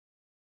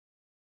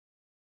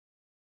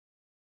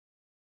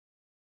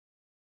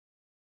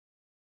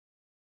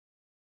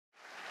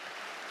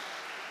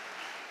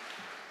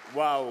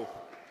Wow.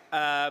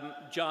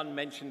 John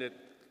mentioned it.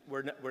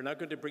 We're now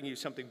going to bring you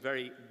something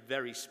very,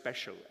 very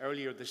special.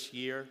 Earlier this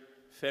year,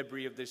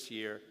 February of this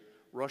year,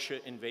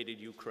 Russia invaded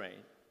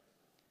Ukraine.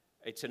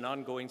 It's an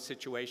ongoing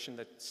situation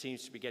that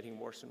seems to be getting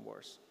worse and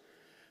worse.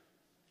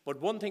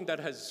 But one thing that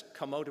has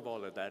come out of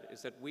all of that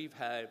is that we've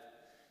had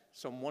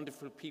some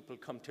wonderful people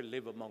come to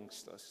live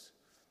amongst us,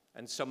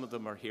 and some of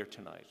them are here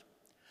tonight.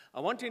 I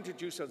want to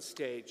introduce on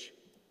stage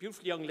a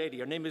beautiful young lady.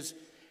 Her name is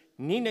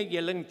Nina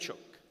Yelenchuk.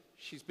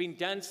 She's been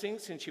dancing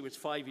since she was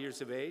 5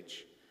 years of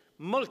age,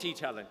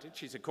 multi-talented.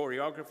 She's a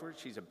choreographer,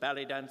 she's a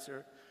ballet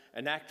dancer,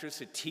 an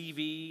actress, a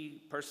TV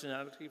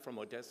personality from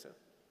Odessa.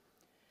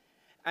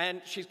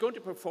 And she's going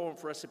to perform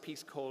for us a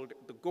piece called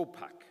the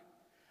Gopak,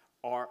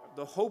 or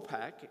the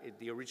Hopak in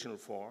the original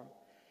form.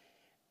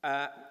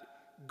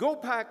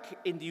 Gopak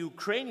in the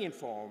Ukrainian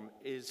form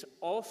is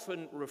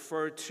often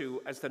referred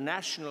to as the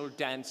national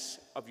dance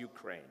of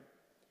Ukraine,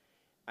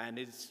 and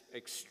is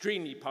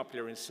extremely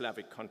popular in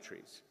Slavic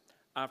countries.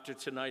 After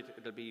tonight,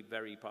 it'll be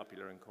very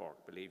popular in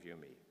Cork, believe you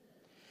me.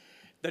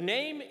 The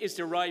name is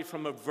derived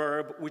from a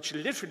verb which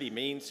literally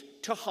means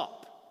to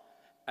hop.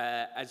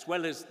 As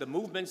well as the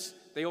movements,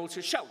 they also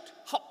shout,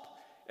 hop.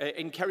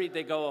 In Kerry,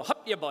 they go,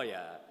 hop ya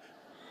boya.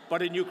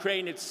 But in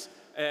Ukraine, it's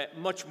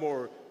much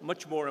more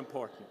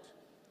important.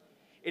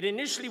 It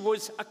initially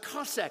was a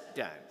Cossack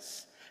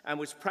dance and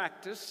was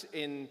practiced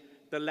in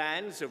the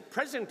lands of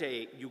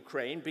present-day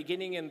Ukraine,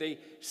 beginning in the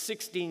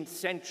 16th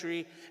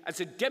century, as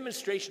a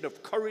demonstration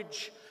of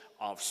courage,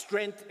 of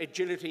strength,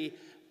 agility,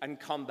 and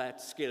combat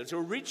skills.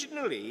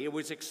 Originally, it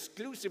was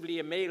exclusively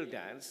a male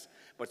dance,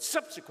 but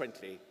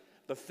subsequently,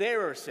 the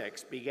fairer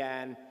sex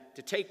began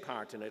to take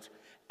part in it,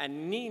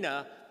 and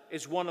Nina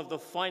is one of the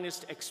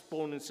finest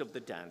exponents of the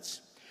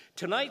dance.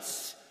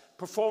 Tonight's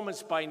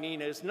performance by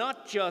Nina is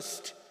not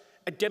just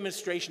a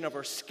demonstration of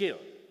her skill,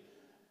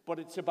 but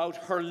it's about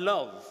her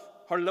love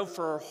for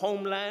her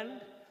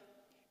homeland.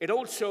 It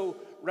also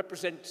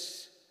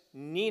represents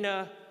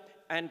Nina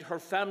and her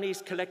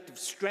family's collective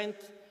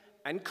strength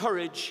and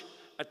courage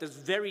at this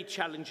very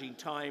challenging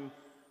time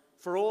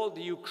for all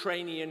the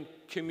Ukrainian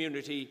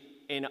community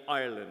in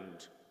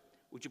Ireland.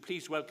 Would you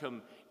please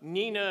welcome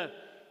Nina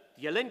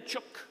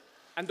Yelenchuk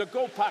and the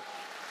Gopak.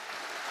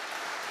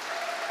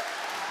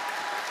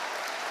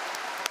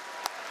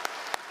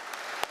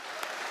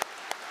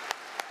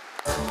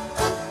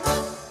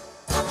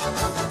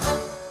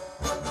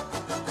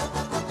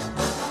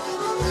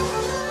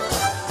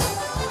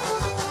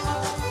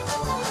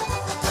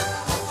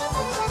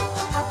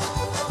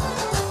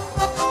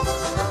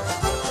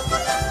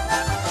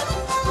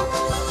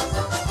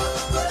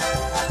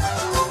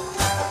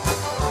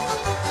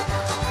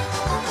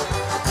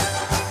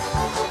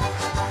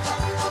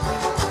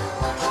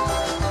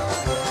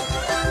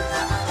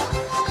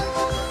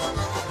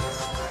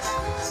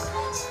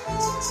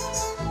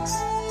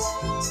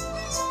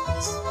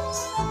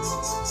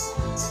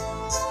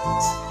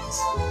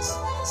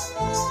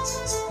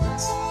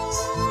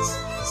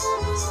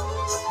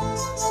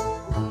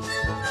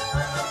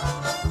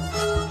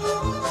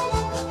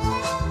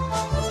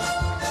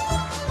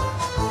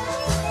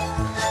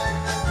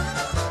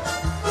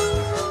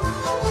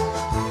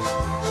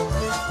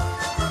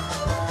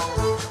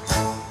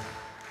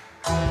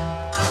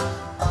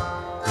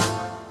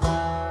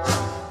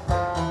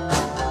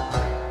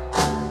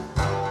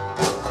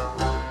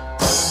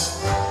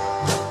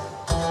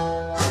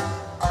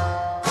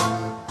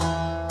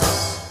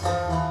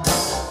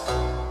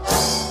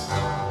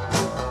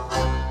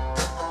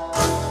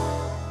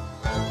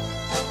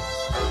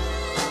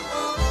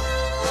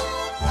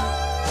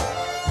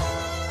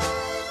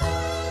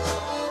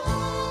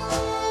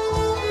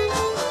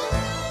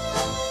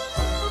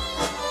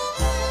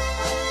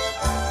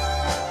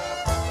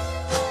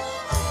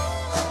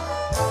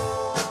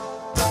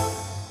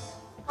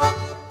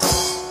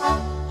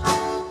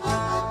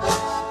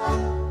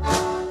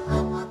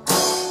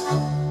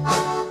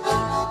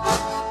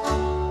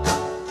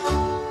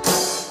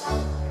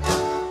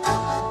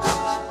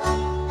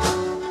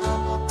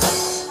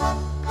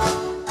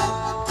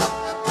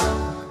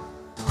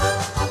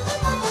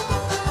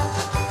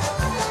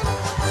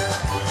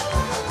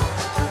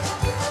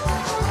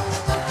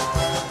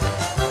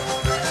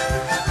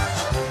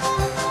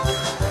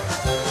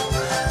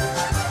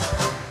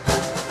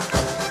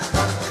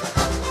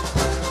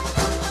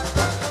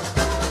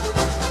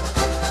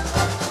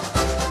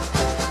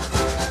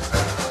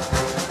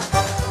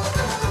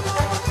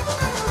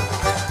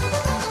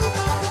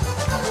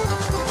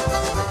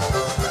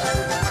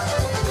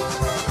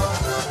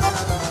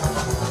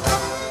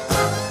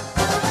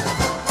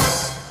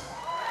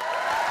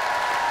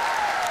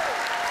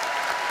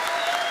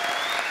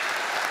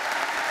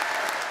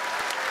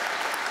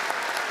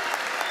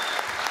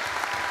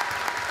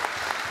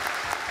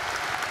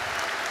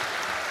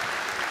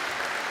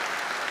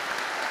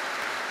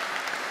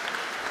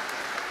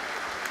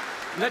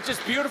 That's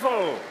just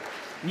beautiful.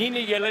 Nina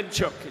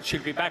Yelenchuk,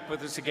 she'll be back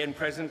with us again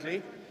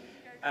presently.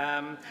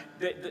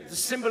 The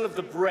symbol of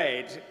the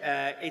bread,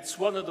 it's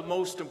one of the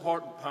most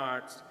important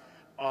parts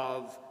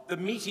of the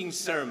meeting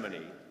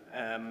ceremony.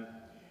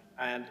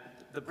 And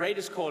the bread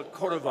is called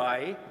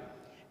korovai,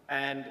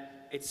 and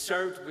it's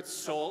served with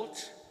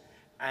salt,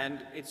 and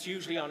it's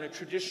usually on a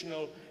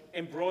traditional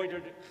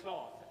embroidered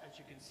cloth, as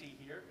you can see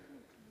here.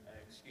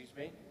 Excuse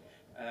me.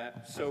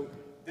 So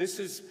this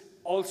is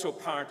also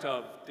part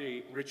of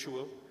the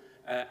ritual,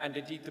 and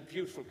indeed the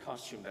beautiful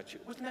costume that you...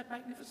 Wasn't that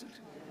magnificent?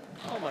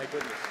 Oh my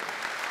goodness.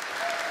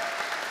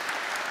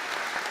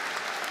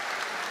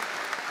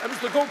 That was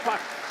the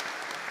gopak.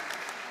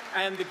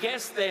 And the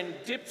guest then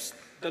dips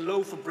the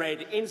loaf of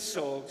bread in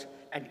salt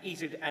and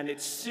eat it, and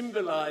it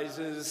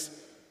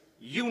symbolizes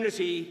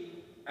unity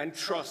and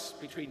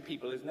trust between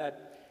people. Isn't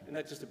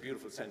that just a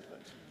beautiful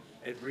sentiment?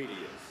 It really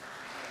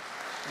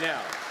is.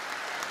 Now,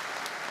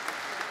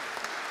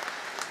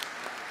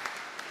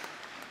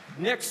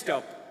 next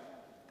up,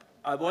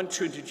 I want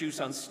to introduce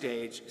on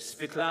stage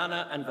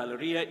Svetlana and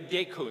Valeria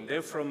Dekun.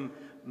 They're from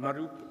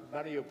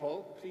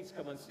Mariupol. Please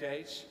come on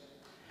stage.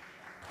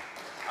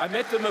 I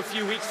met them a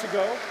few weeks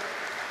ago.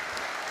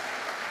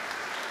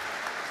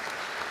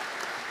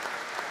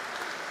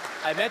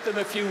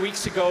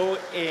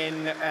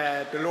 In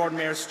the Lord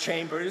Mayor's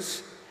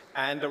chambers,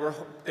 and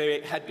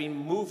they had been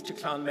moved to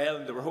Clonmel,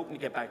 and they were hoping to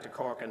get back to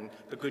Cork, and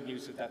the good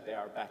news is that they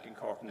are back in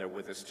Cork and they're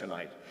with us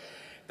tonight.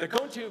 They're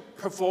going to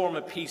perform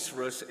a piece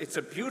for us. It's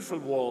a beautiful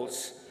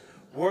waltz,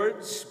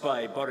 words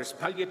by Boris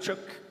Palyachuk,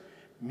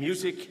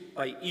 music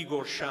by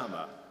Igor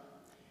Shama.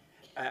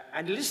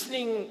 And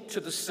listening to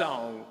the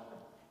song,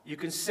 you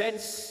can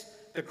sense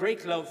the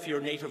great love for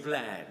your native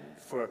land,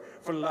 for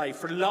life,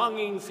 for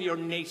longing for your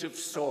native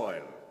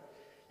soil.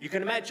 You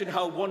can imagine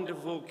how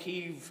wonderful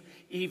Kyiv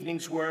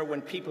evenings were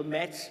when people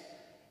met,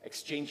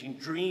 exchanging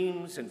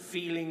dreams and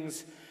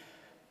feelings,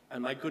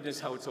 and my goodness,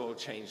 how it's all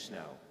changed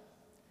now.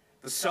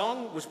 The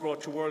song was brought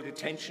to world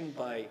attention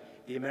by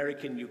the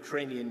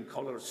American-Ukrainian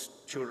color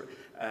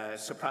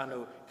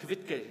soprano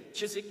Kvitka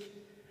Chizik,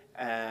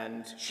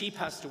 and she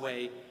passed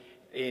away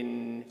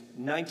in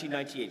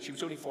 1998. She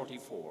was only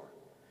 44.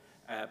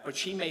 But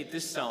she made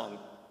this song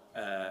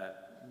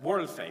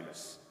world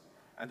famous,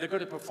 and they're going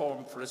to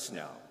perform for us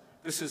now.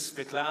 This is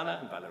Svetlana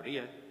and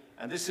Valeria,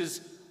 and this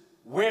is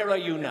Where Are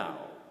You Now?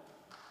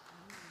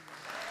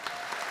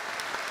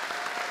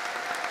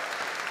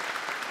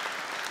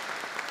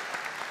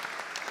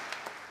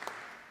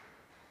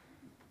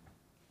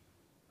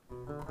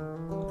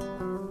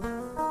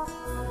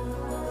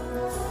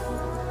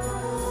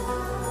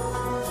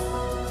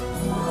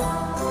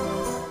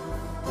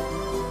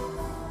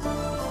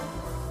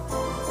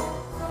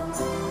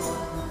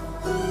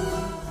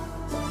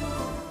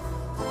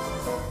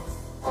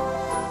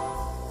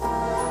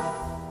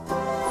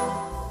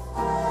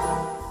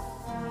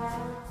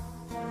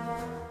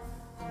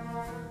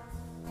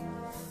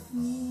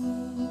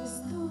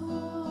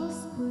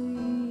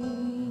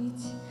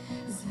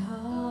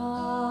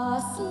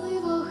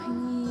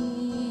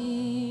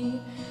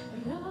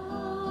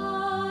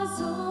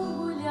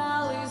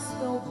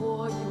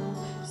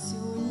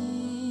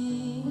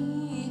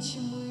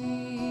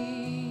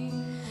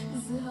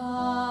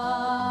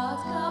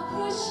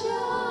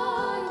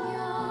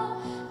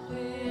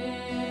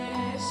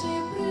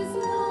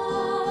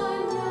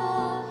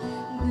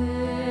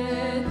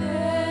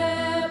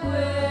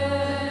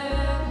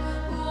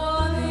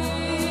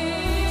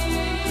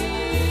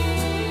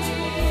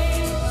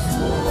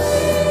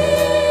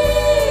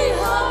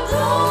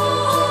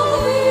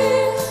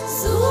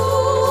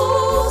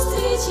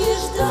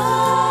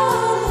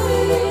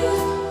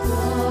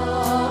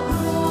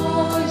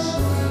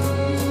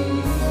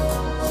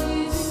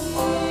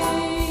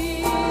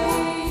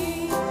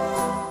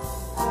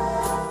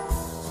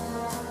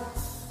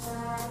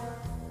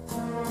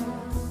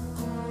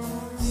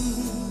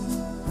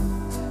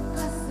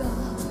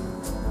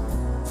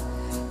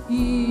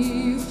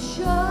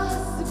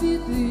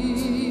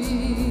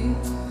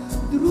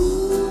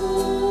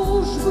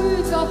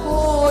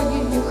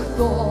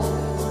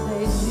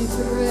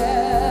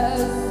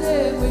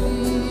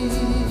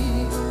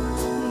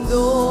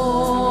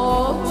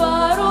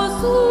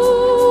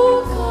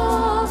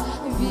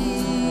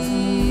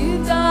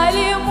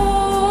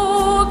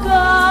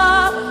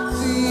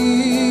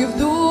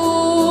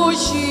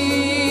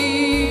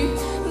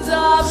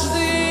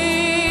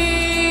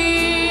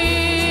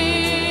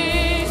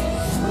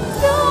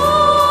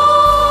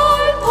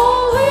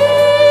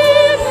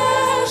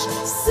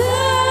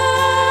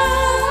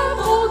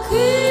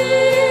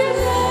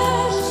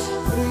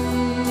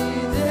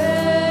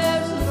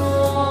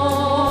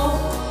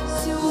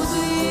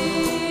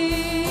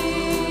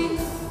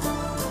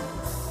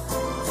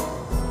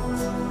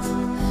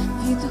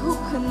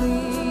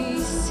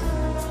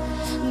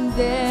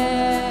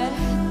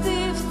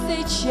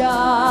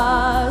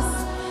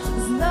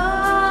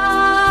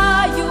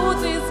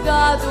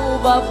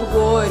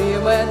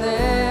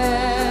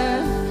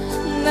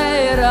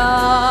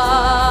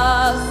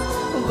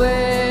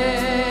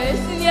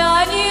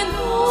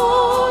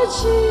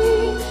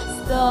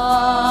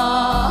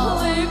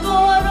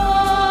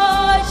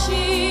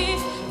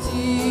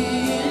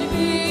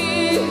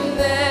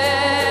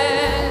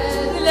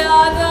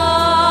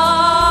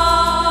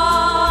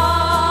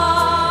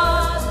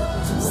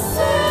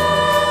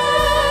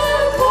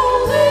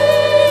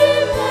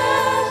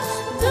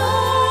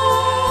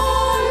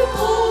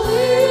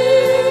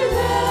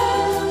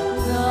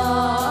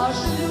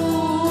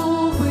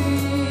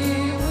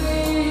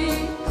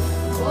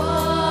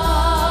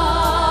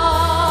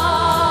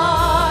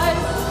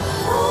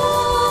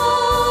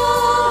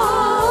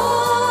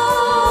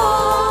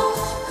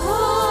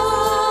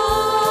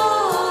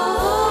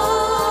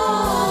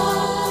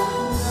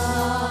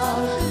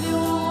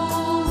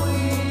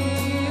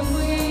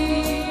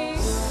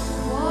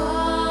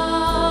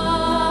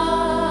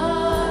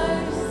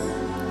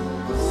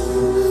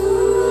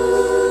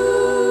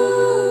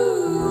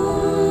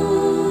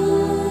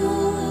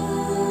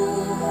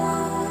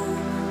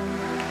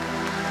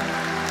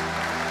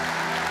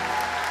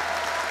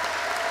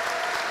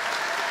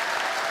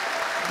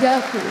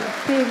 Дякую.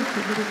 Thank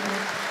you very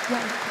much.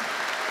 Дякую.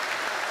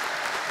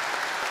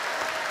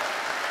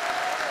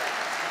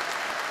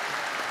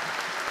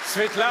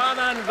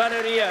 Svetlana and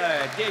Valeria,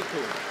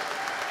 Deku.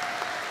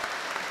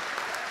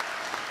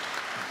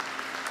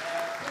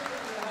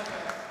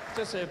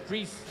 Just a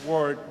brief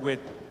word with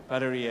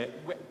Valeria.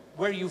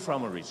 Where are you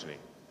from originally?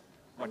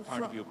 What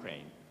part of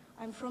Ukraine?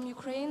 I'm from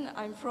Ukraine.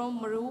 I'm from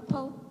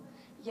Mariupol.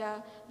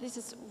 Yeah, this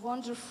is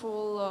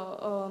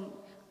wonderful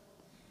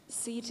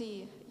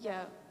city.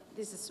 Yeah,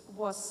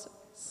 was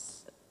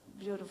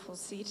beautiful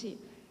city.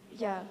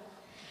 Yeah.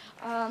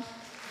 I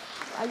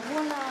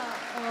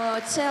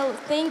wanna tell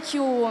thank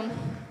you,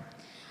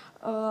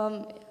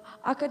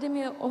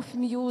 Academy of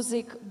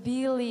Music,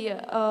 Billy,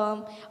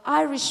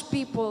 Irish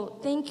people.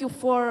 Thank you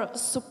for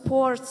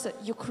support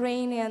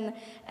Ukrainian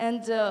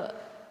and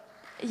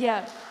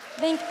yeah.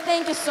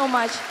 Thank you so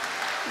much.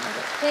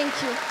 Thank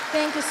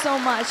you so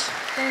much.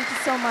 Thank you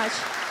so much.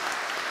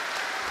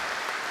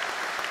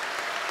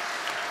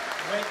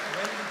 When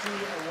did you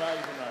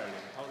arrive in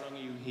Ireland? How long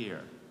are you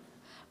here?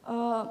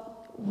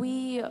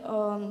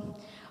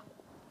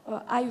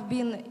 I've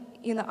been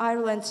in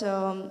Ireland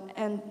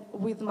and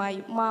with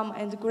my mom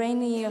and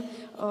granny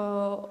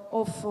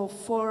of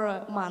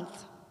 4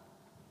 months.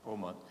 4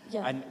 months.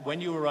 Yeah. And when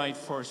you arrived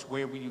first,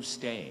 where were you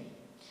staying?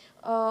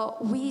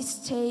 We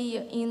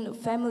stay in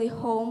family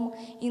home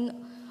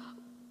in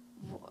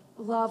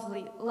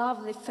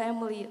lovely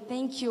family.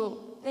 Thank you,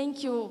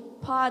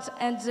 Pat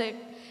and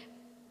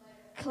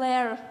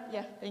Claire.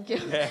 Yeah, thank you.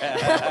 Oh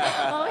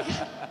my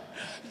God.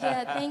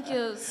 Yeah, thank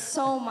you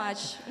so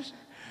much.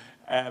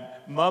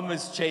 Mum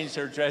has changed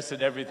her dress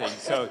and everything,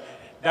 so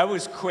that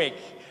was quick.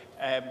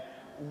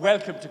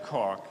 Welcome to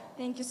Cork.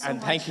 Thank you so and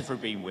much. thank you for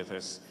being with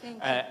us. Thank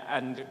you.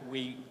 And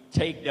we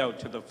take now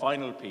to the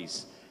final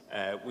piece,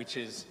 which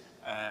is,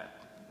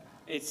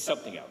 it's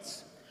something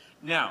else.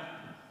 Now,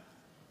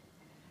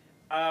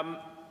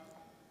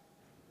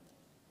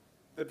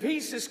 the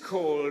piece is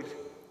called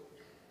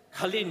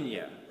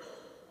Kalinya.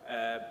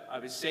 I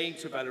was saying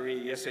to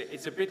Valerie yesterday,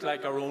 it's a bit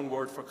like our own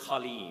word for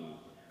Colleen,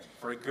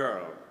 for a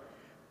girl.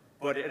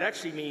 But it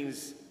actually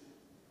means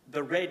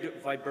the red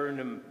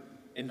viburnum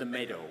in the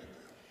meadow.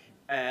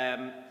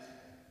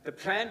 The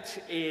plant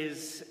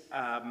is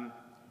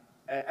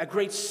a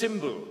great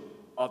symbol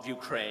of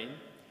Ukraine,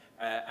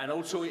 and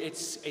also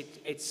it's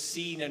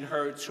seen and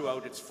heard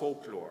throughout its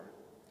folklore.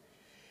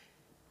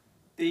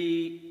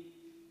 The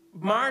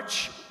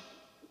march,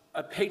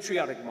 a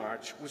patriotic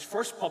march, was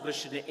first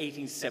published in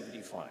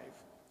 1875.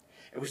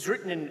 It was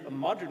written in a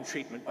modern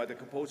treatment by the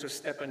composer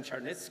Stepan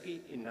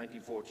Charnetsky in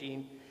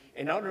 1914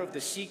 in honor of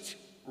the Sikh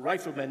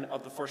riflemen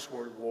of the First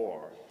World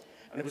War.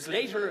 And it was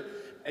later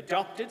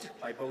adopted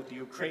by both the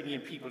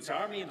Ukrainian People's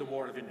Army in the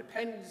War of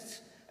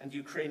Independence and the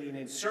Ukrainian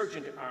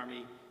Insurgent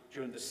Army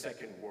during the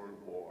Second World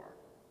War.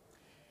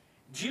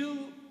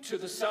 Due to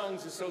the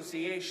song's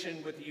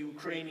association with the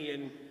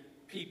Ukrainian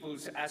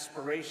people's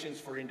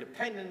aspirations for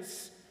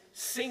independence,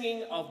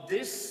 singing of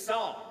this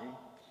song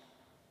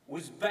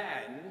was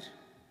banned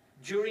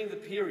during the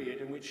period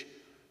in which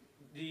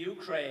the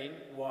Ukraine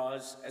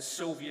was a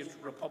Soviet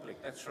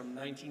republic. That's from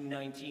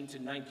 1919 to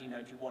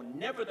 1991.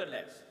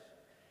 Nevertheless,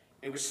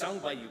 it was sung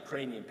by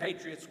Ukrainian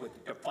patriots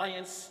with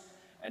defiance,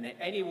 and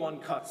anyone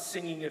caught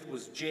singing it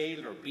was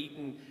jailed or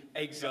beaten,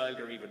 exiled,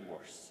 or even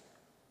worse.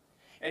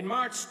 In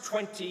March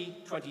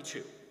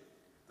 2022,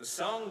 the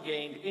song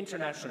gained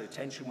international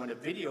attention when a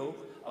video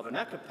of an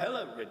a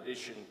cappella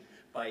rendition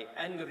by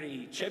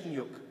Andriy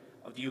Chevnyuk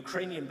of the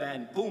Ukrainian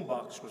band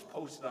Boombox was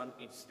posted on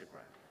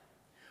Instagram.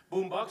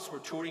 Boombox were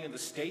touring in the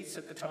States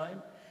at the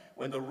time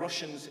when the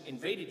Russians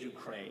invaded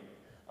Ukraine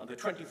on the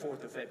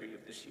 24th of February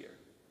of this year.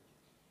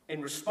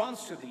 In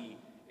response to the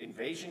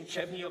invasion,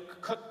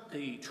 Chevnyuk cut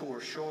the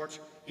tour short.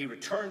 He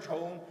returned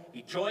home,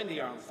 he joined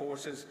the armed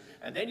forces,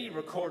 and then he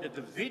recorded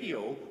the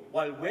video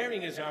while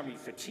wearing his army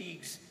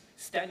fatigues,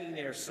 standing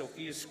near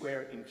Sofia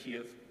Square in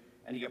Kiev,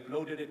 and he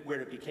uploaded it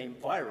where it became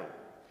viral.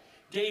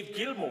 Dave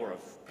Gilmour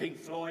of Pink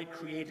Floyd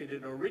created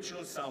an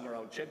original song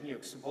around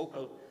Chevnyuk's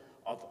vocal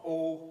of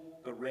 "Oh,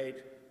 the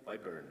Red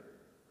Viburnum."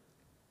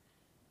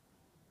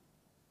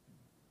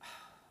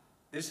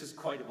 This is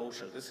quite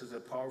emotional. This is a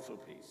powerful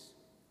piece.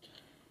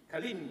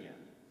 Kalinya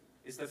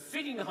is the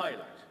fitting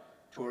highlight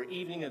to our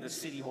evening at the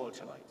City Hall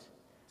tonight.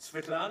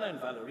 Svetlana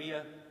and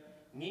Valeria,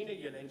 Nina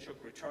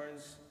Yelenchuk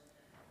returns,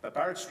 the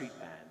Barrett Street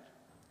Band,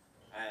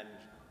 and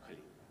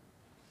Kalinya.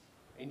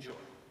 Enjoy.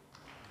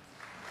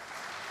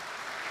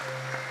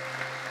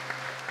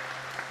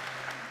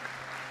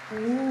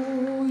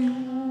 Ой, у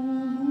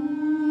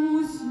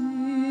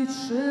лузі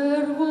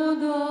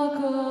червона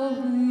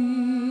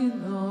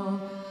калина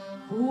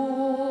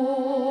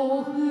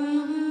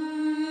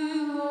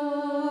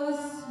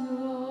похилилася.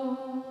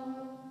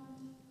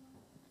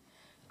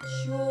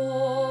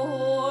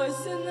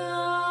 Чогось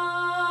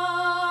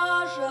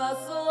наша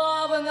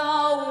славна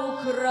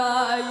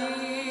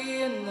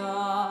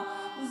Україна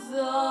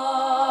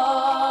зажурилася.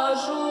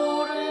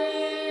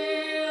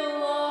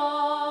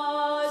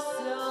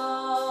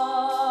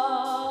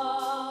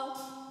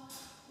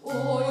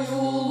 Ой, у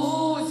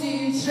лузі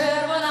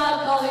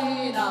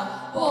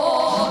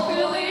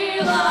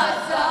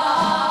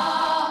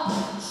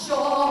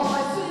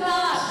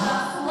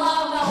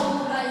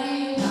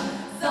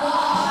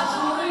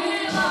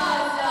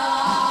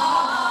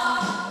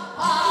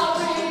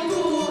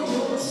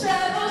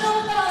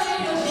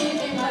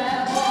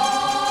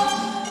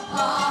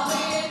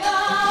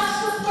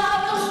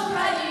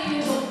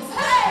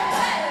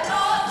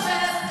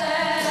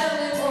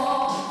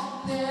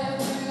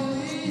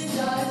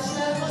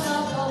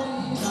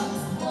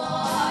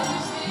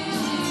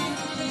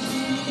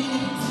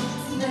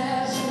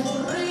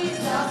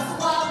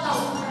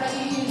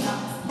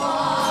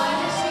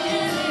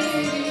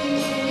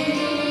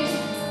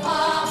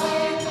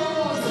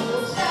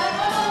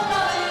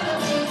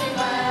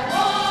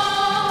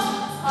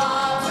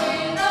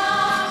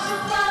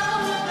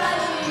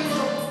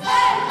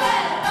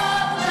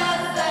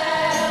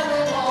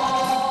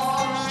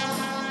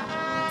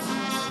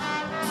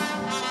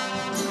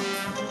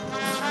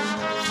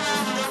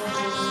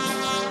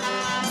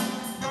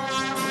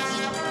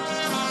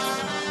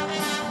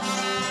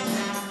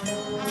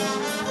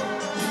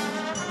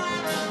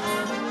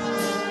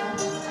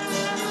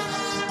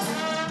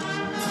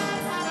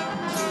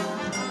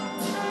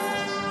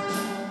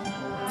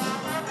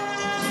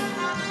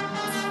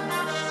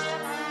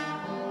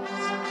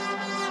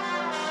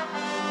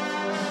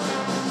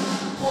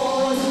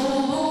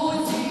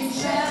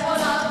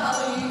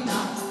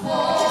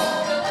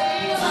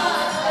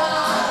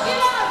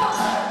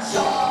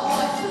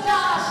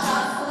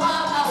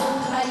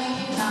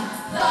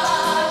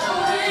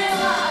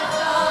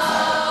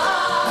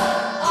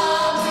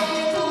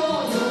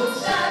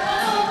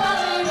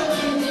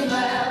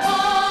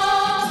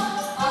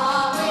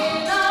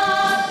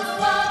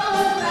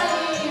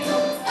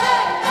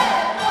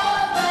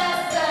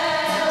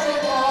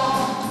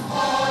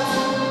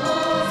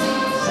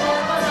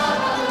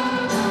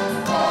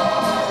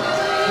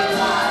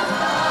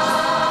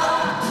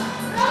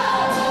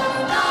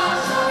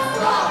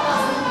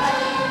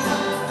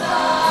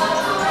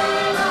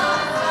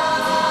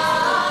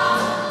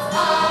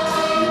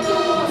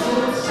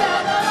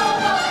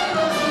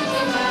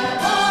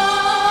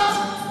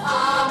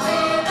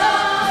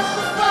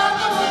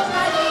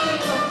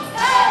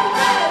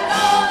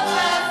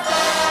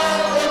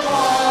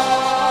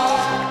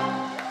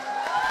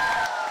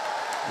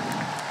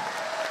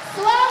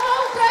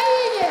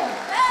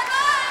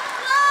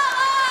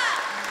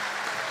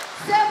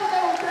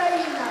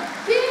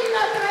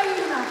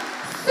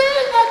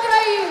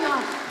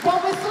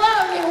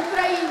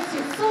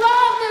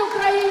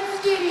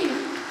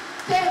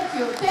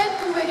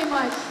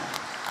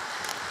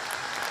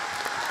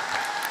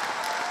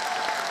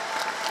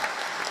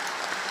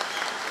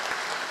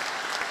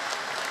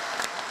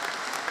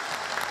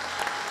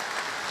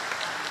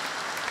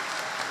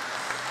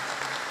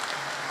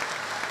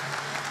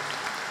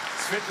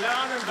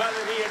Svetlana and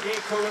Valeria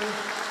Dekun,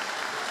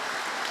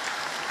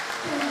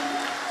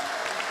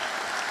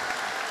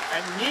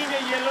 and Nina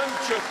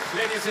Yelunchuk,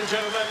 ladies and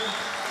gentlemen.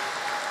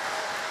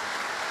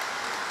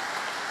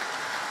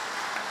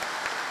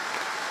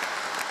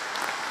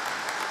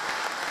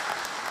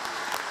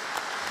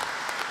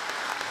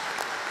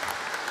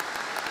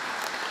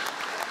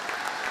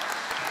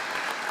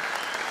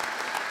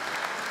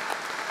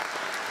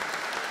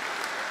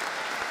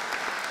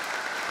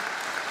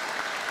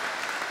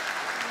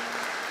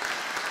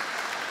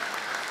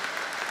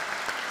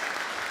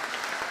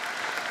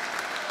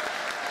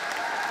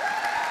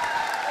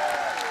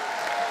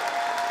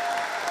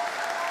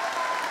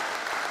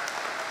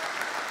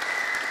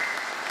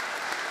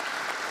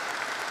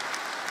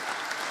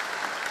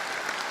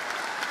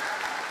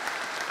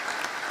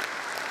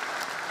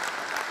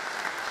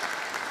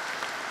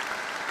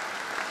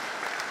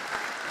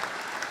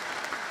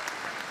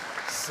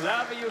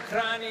 Slava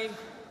Ukraini,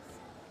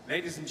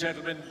 ladies and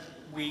gentlemen,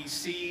 we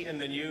see in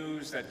the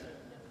news that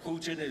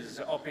Putin is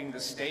upping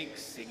the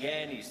stakes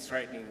again. He's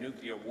threatening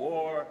nuclear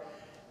war.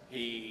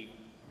 He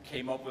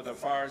came up with a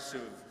farce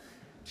of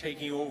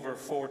taking over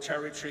 4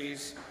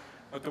 territories.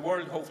 But the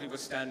world hopefully will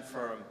stand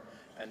firm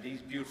and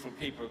these beautiful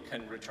people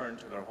can return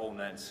to their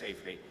homeland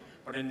safely.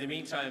 But in the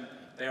meantime,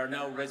 they are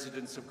now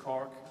residents of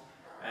Cork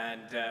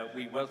and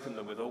we welcome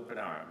them with open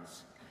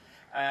arms.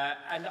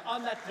 And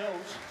on that note,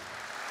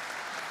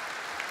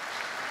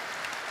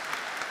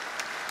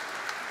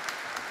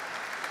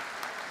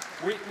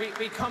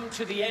 we come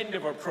to the end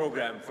of our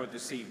program for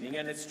this evening,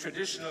 and it's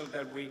traditional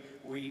that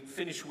we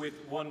finish with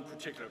one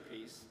particular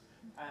piece.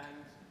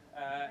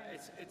 And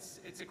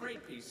it's a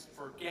great piece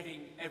for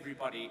getting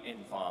everybody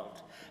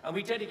involved. And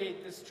we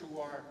dedicate this to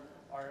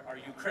our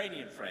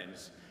Ukrainian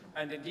friends,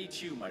 and indeed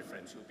to you, my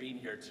friends, who've been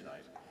here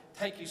tonight.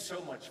 Thank you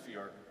so much for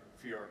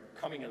your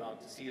coming along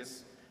to see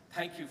us.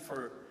 Thank you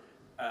for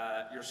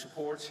your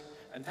support,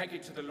 and thank you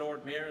to the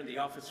Lord Mayor and the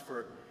office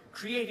for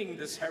creating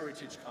this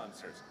heritage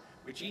concert,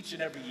 which each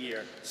and every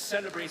year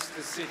celebrates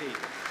the city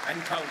and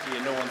county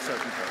in no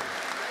uncertain terms.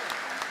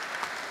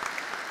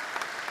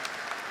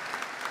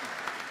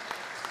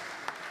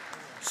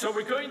 So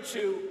we're going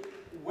to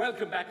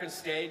welcome back on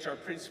stage our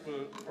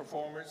principal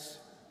performers,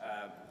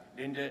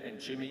 Linda and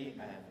Jimmy,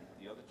 and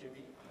the other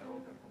Jimmy, they're all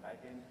going to come back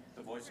in.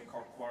 The Voice of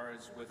Cork Choir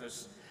is with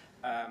us,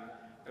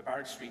 the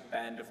Barrack Street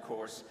Band, of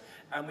course.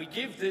 And we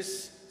give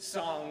this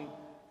song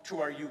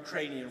to our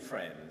Ukrainian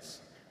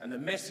friends. And the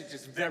message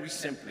is very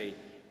simply,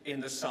 in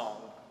the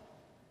song,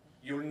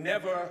 you'll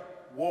never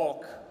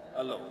walk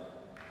alone.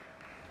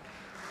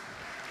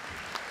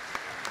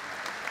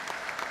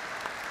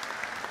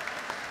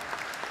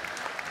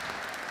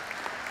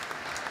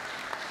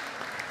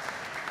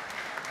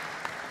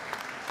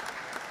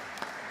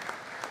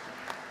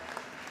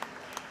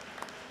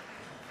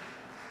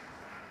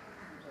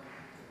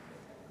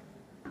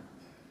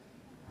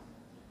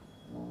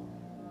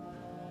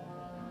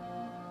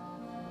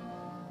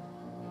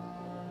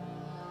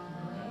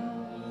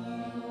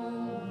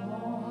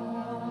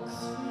 Walk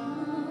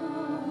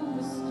through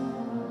the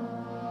storm.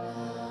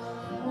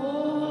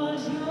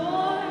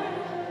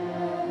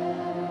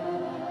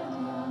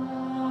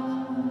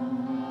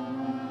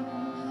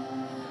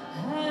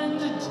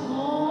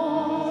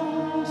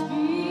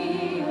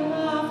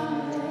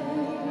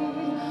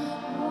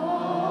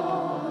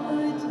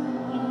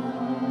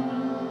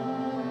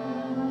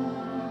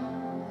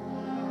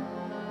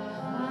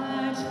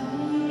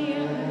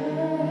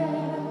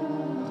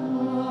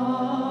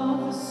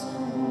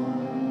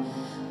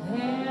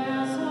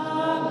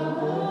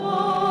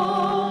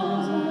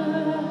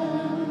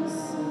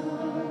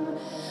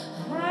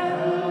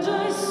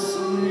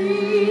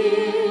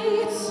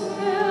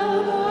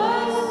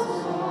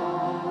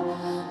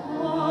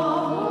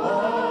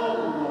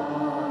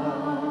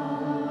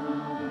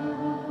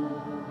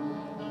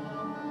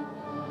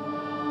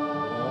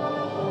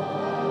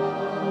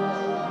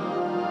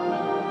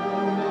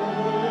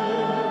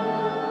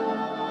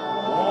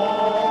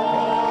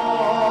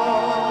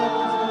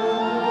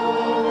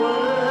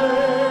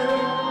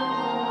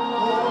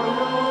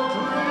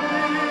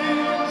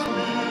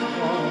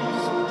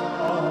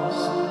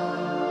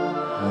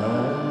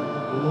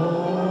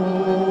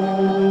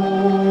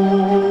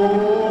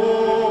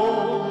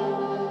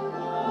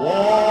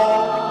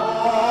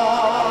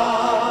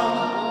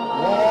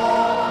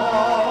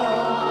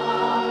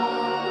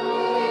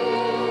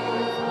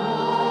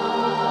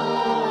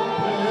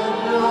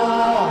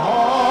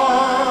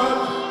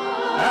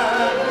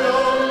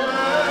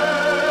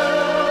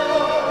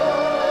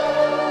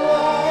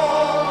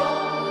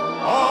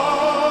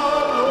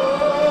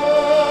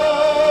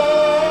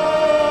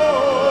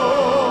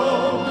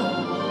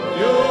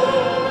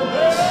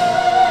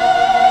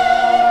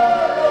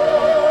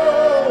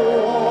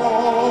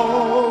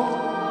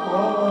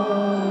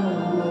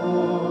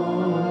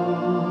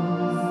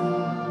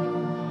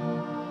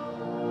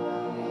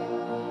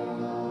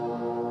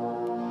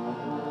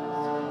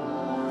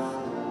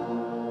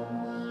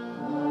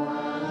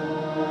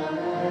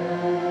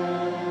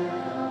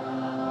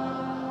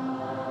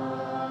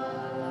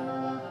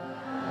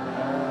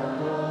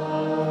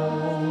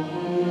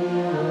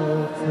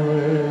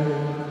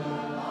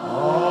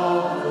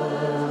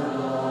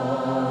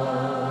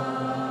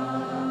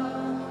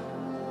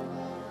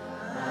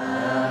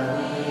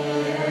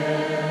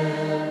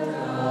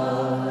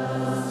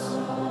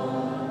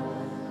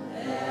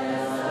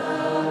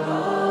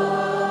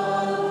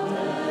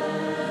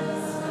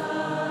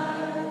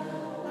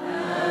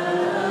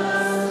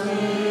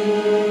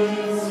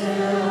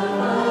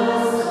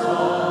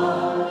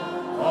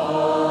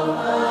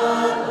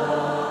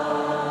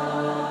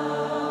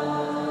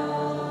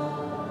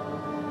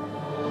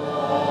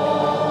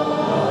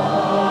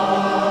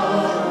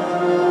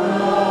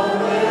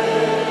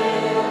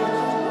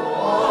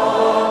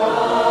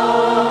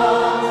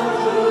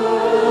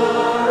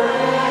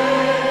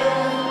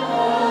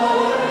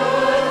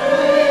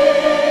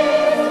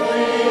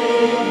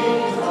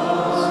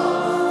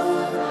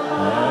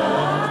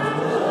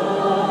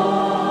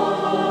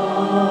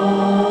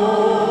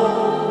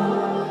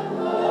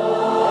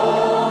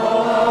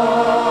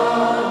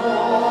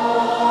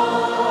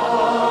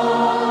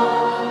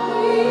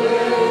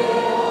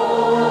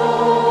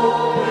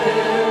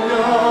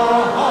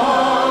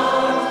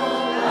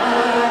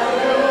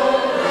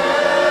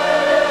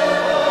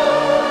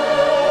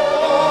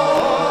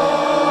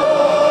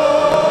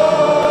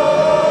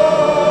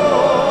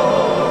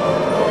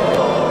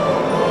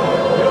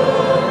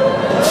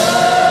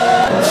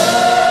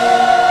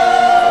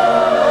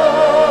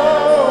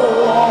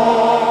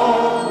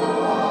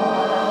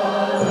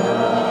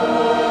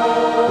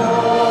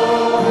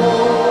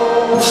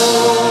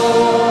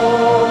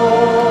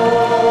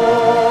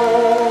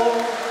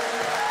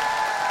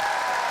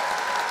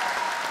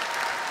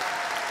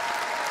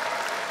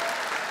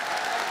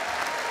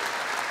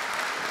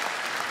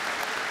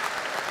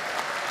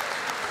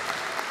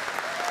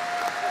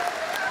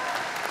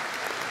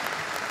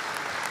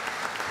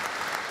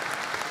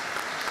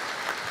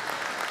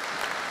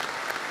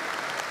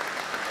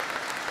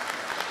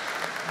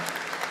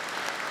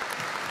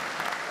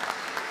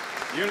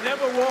 You'll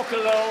never walk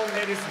alone,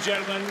 ladies and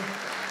gentlemen.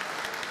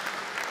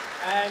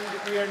 And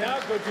we are now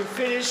going to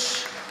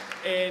finish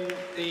in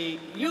the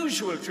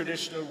usual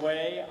traditional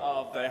way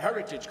of the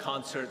heritage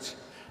concerts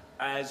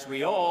as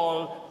we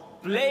all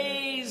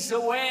blaze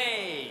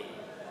away.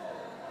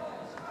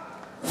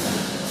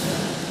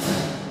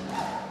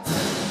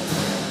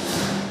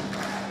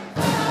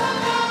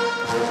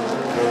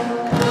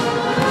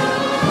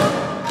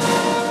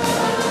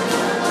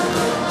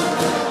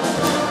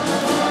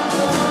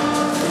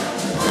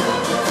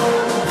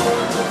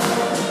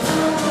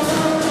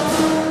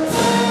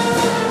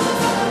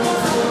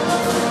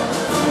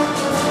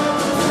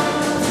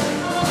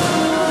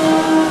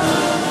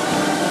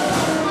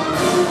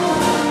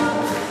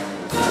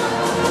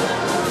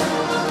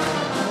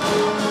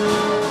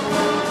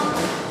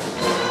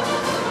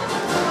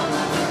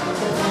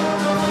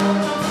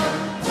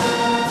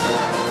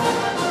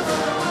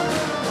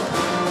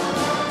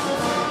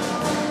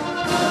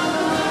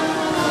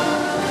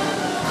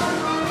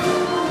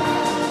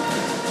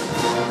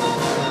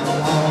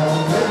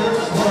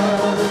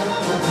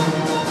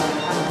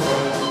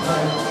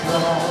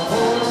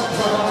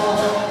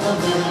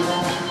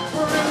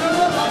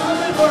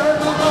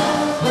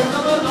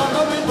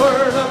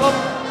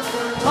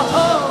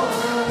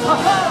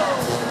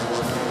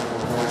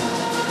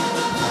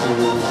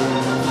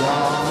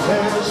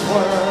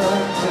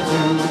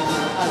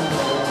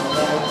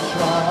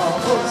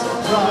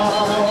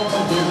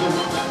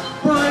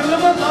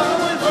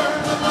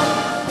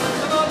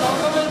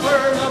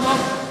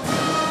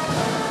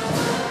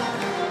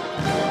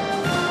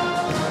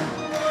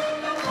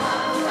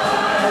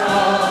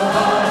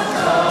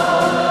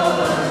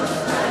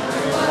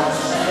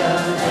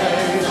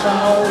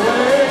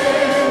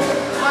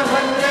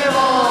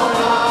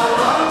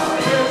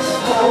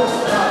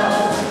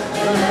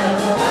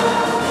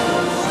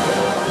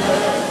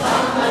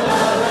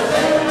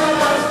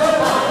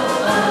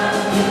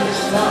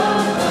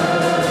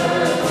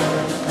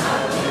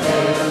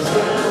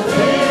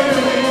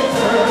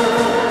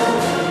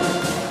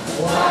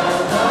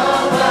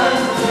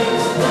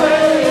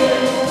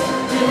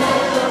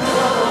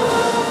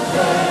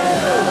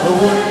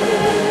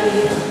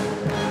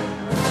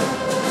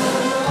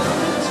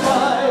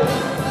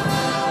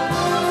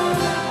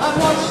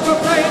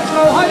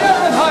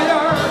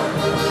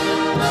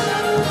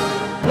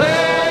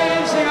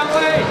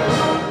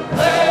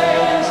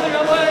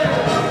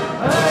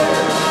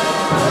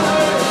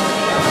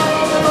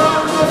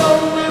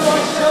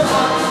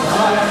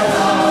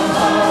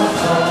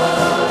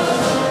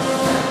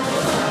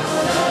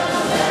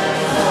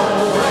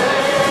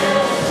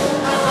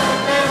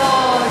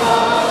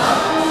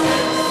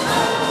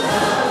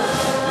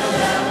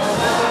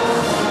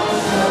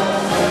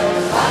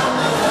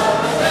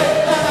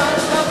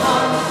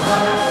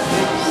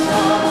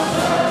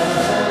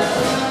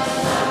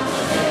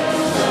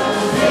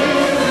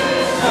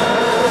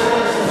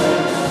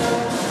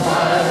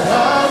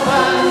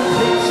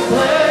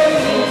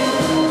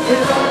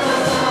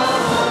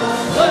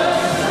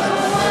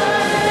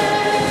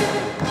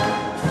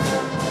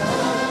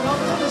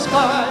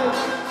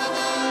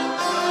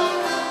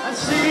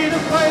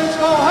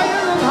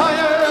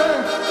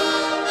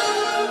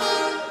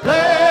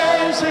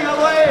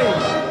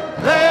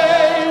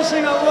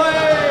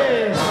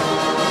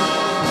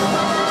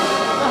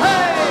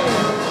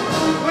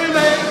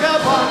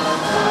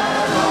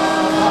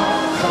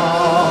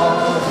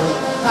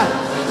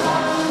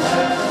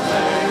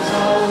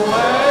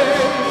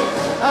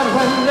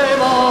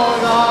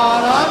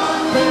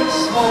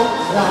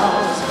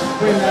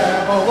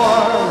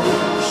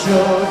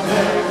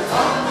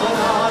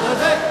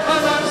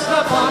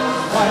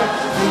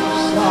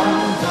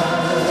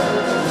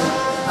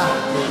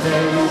 Happy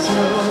days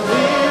will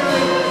be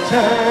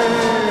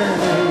returned.